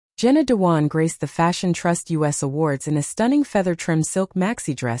Jenna Dewan graced the Fashion Trust U.S. Awards in a stunning feather-trimmed silk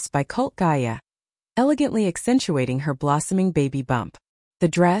maxi-dress by Cult Gaia, elegantly accentuating her blossoming baby bump. The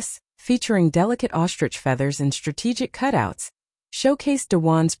dress, featuring delicate ostrich feathers and strategic cutouts, showcased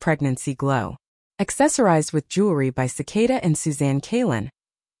Dewan's pregnancy glow. Accessorized with jewelry by Cicada and Suzanne Kalan,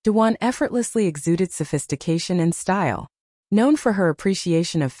 Dewan effortlessly exuded sophistication and style. Known for her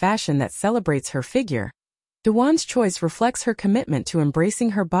appreciation of fashion that celebrates her figure, Dewan's choice reflects her commitment to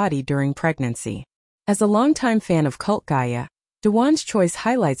embracing her body during pregnancy. As a longtime fan of Cult Gaia, Dewan's choice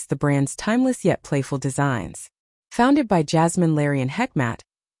highlights the brand's timeless yet playful designs. Founded by Jasmin Larian Hekmat,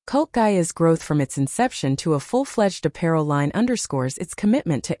 Cult Gaia's growth from its inception to a full-fledged apparel line underscores its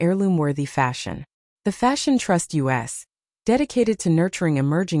commitment to heirloom-worthy fashion. The Fashion Trust U.S., dedicated to nurturing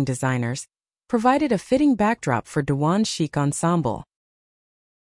emerging designers, provided a fitting backdrop for Dewan's chic ensemble.